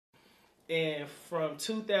And from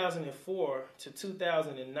 2004 to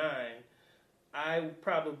 2009, I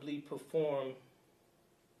probably performed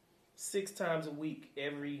 6 times a week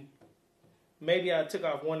maybe I took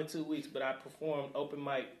off 1 or 2 weeks, but I performed open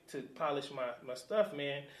mic to polish my stuff,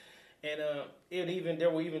 man. And there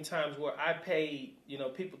were even times where I paid,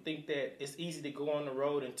 people think that it's easy to go on the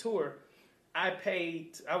road and tour. I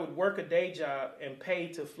would work a day job and pay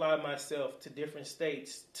to fly myself to different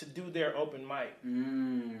states to do their open mic.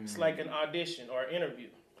 It's like an audition or interview.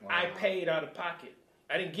 Wow. I paid out of pocket.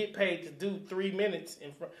 I didn't get paid to do 3 minutes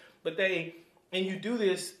in front, and you do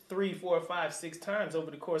this 3, 4, 5, 6 times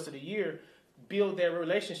over the course of the year, build that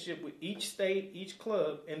relationship with each state, each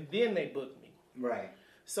club, and then they book me. Right.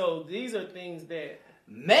 So these are things that...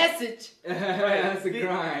 Message! That's a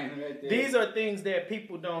grind right there. These are things that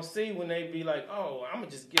people don't see when they be like, oh, I'm going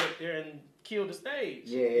to just get up there and kill the stage.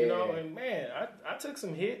 Yeah. And man, I took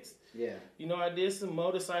some hits. Yeah. I did some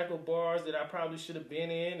motorcycle bars that I probably should have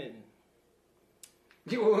been in and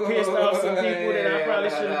pissed off some people that I probably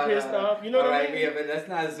should have pissed off. You know what I mean? Yeah, but let's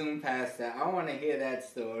not zoom past that. I want to hear that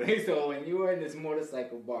story. So when you were in this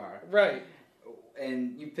motorcycle bar. Right.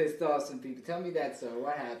 And you pissed off some people. Tell me that, sir.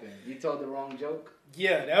 What happened? You told the wrong joke?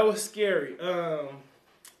 Yeah, that was scary.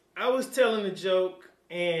 I was telling a joke,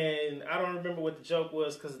 and I don't remember what the joke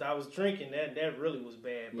was because I was drinking. That really was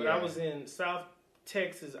bad. But I was in South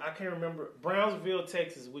Texas. I can't remember. Brownsville,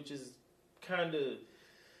 Texas, which is kind of...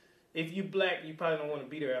 If you black, you probably don't want to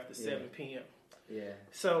be there after 7 p.m. Yeah.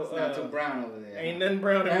 So it's not too brown over there. Ain't nothing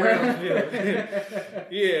brown in Brownsville.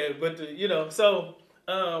 Yeah, but so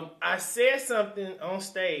I said something on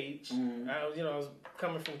stage. Mm-hmm. I was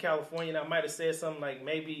coming from California, and I might have said something like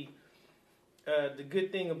maybe the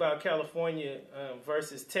good thing about California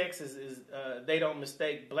versus Texas is they don't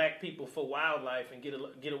mistake black people for wildlife and get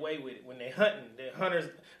away with it when they're hunting. They're hunters.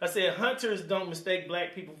 I said hunters don't mistake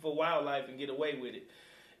black people for wildlife and get away with it.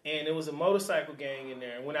 And it was a motorcycle gang in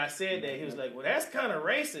there. And when I said that, he was like, well, that's kind of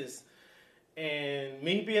racist. And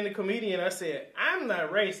me being a comedian, I said, I'm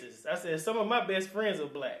not racist. I said, some of my best friends are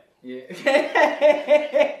black. Yeah. And,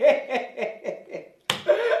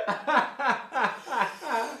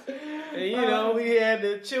 he had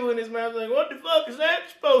to chew in his mouth like, what the fuck is that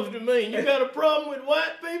supposed to mean? You got a problem with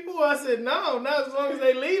white people? I said, no, not as long as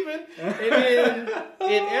they leaving. And then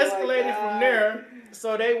it escalated from there.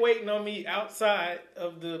 So they waiting on me outside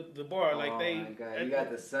of the bar, like my God. You got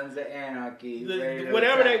the Sons of Anarchy,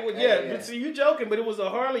 whatever they would. Yeah. But see, you joking, but it was a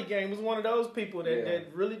Harley gang. It was one of those people that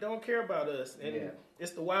really don't care about us, and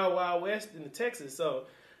it's the Wild Wild West in Texas, so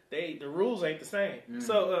the rules ain't the same. Mm-hmm.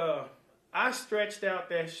 So I stretched out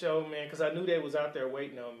that show, man, because I knew they was out there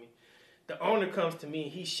waiting on me. The owner comes to me,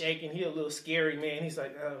 he's shaking, he a little scary, man. He's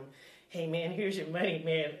like, hey, man, here's your money,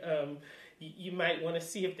 man. You might want to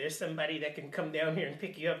see if there's somebody that can come down here and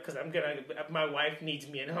pick you up because my wife needs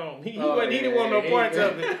me at home. He didn't want no parts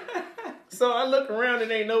of it. So I look around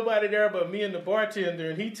and ain't nobody there but me and the bartender,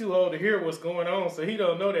 and he too old to hear what's going on, so he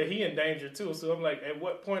don't know that he in danger too. So I'm like, at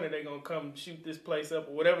what point are they going to come shoot this place up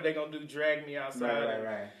or whatever they going to do, drag me outside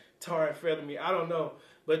right. tar and feather me? I don't know.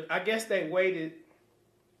 But I guess they waited,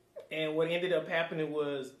 and what ended up happening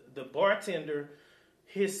was the bartender,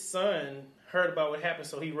 his son heard about what happened,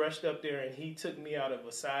 so he rushed up there and he took me out of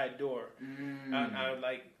a side door.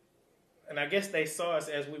 And I guess they saw us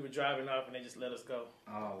as we were driving off, and they just let us go.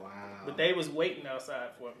 Oh wow! But they was waiting outside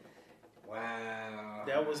for me. Wow!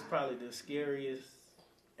 That was probably the scariest.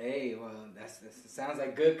 Hey, well, that sounds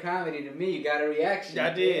like good comedy to me. You got a reaction.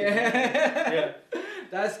 I did. Yeah.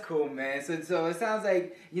 That's cool, man. So it sounds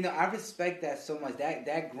like I respect that so much.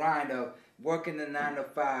 That grind of working the 9 to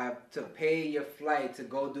 5 to pay your flight to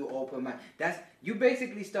go do open mic. You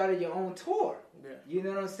basically started your own tour. Yeah. You know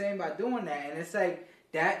what I'm saying, by doing that, and it's like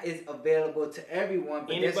that is available to everyone.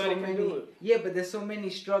 But anybody can do it. Yeah, but there's so many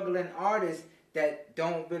struggling artists that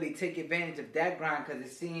don't really take advantage of that grind because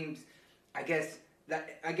it seems, I guess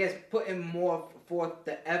putting more forth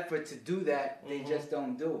the effort to do that, they just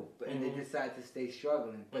don't do. And they decide to stay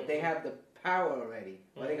struggling. But they have the power already.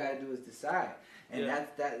 All they got to do is decide. And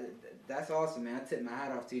that's awesome, man. I tip my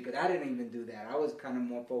hat off to you because I didn't even do that. I was kind of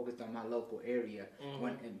more focused on my local area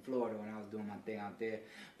in Florida when I was doing my thing out there.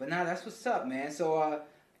 But now that's what's up, man. So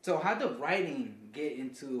how did writing get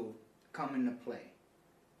into come into play?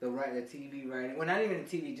 The TV writing. Well, not even the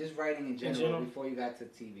TV, just writing in general before you got to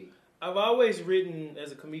TV. I've always written,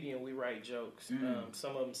 as a comedian, we write jokes.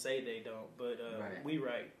 Some of them say they don't, but we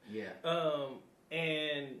write. Yeah.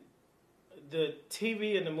 And the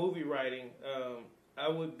TV and the movie writing,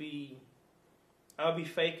 I'll be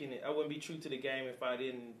faking it. I wouldn't be true to the game if I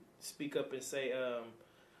didn't speak up and say,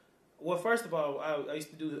 Well, first of all, I used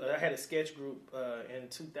to do. I had a sketch group in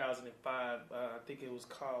 2005. I think it was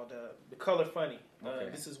called The Color Funny. Okay.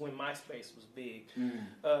 This is when MySpace was big.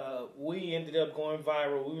 Mm. We ended up going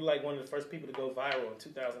viral. We were like one of the first people to go viral in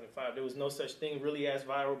 2005. There was no such thing really as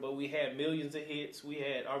viral, but we had millions of hits.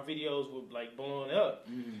 Our videos were like blowing up.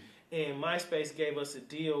 Mm. And MySpace gave us a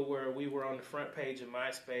deal where we were on the front page of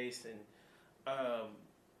MySpace, and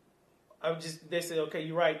they said, okay,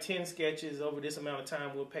 you write 10 sketches over this amount of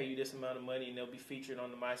time, we'll pay you this amount of money, and they'll be featured on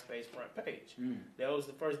the MySpace front page. Mm. That was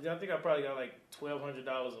the first. I think I probably got like $1,200 a month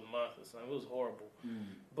or something. It was horrible, Mm.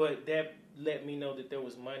 but that let me know that there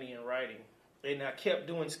was money in writing, and I kept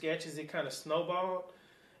doing sketches. It kind of snowballed,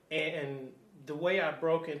 and the way I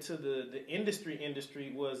broke into the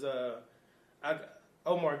industry was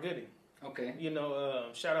Omar Gooding. Okay.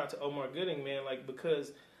 Shout out to Omar Gooding, man. Like,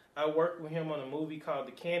 because I worked with him on a movie called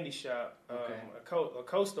The Candy Shop, a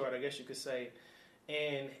co-star, I guess you could say.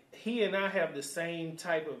 And he and I have the same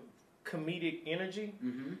type of comedic energy,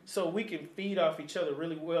 Mm-hmm. so we can feed off each other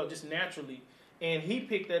really well, just naturally. And he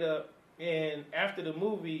picked that up. And after the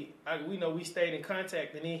movie, we stayed in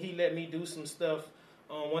contact. And then he let me do some stuff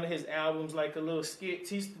on one of his albums, like a little skit.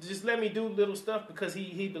 He just let me do little stuff because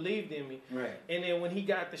he believed in me. Right. And then when he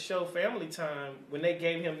got the show Family Time, when they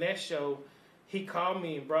gave him that show, he called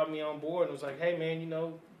me and brought me on board and was like, hey,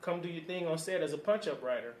 man, come do your thing on set as a punch-up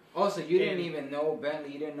writer. Also, you didn't even know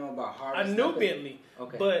Bentley. You didn't know about Harvest. I knew Bentley,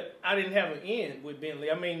 okay, but I didn't have an end with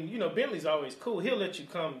Bentley. I mean, Bentley's always cool. He'll let you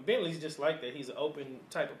come. Bentley's just like that. He's an open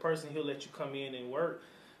type of person. He'll let you come in and work.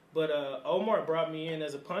 But Omar brought me in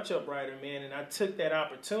as a punch-up writer, man, and I took that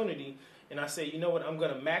opportunity, and I said, you know what, I'm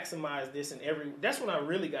going to maximize this that's when I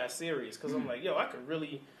really got serious, because I'm like, I could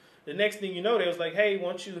really, the next thing you know, they was like, hey, why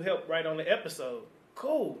don't you help write on the episode?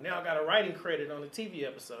 Cool, now I got a writing credit on the TV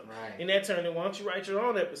episode. Right. And that turned into, why don't you write your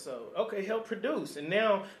own episode? Okay, help produce. And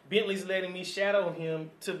now Bentley's letting me shadow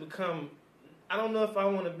him to become, I don't know if I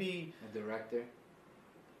want to be a director.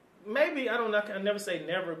 Maybe, I don't know, I never say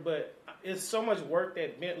never, but it's so much work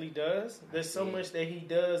that Bentley does. There's so much that he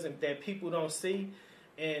does and that people don't see.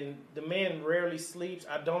 And the man rarely sleeps.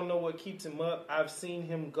 I don't know what keeps him up. I've seen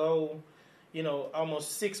him go,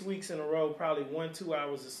 almost 6 weeks in a row, probably 1-2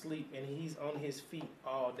 hours of sleep, and he's on his feet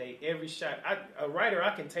all day. Every shot. A writer,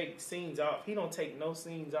 I can take scenes off. He don't take no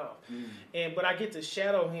scenes off. But I get to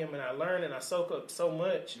shadow him, and I learn, and I soak up so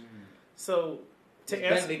much. So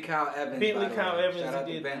Bentley Kyle Evans.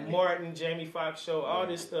 He did Martin, Jamie Foxx show, all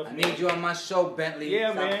this stuff. I need you on my show, Bentley.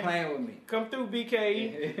 Yeah, Stop man. playing with me. Come through,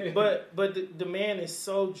 BKE. but the man is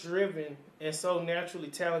so driven and so naturally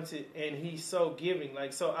talented, and he's so giving.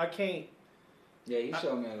 Like, so I can't. Yeah, he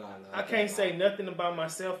showed me a lot of love. I can't say nothing about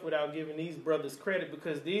myself without giving these brothers credit,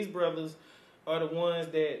 because these brothers are the ones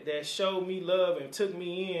that showed me love and took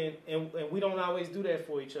me in, and we don't always do that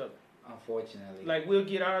for each other. Unfortunately. Like, we'll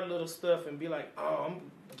get our little stuff and be like,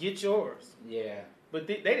 get yours. Yeah. But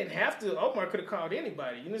they didn't have to. Omar could have called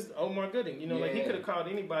anybody. It's Omar Gooding. Like, he could have called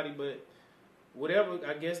anybody, but whatever,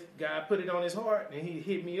 I guess God put it on his heart, and he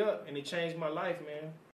hit me up, and it changed my life, man.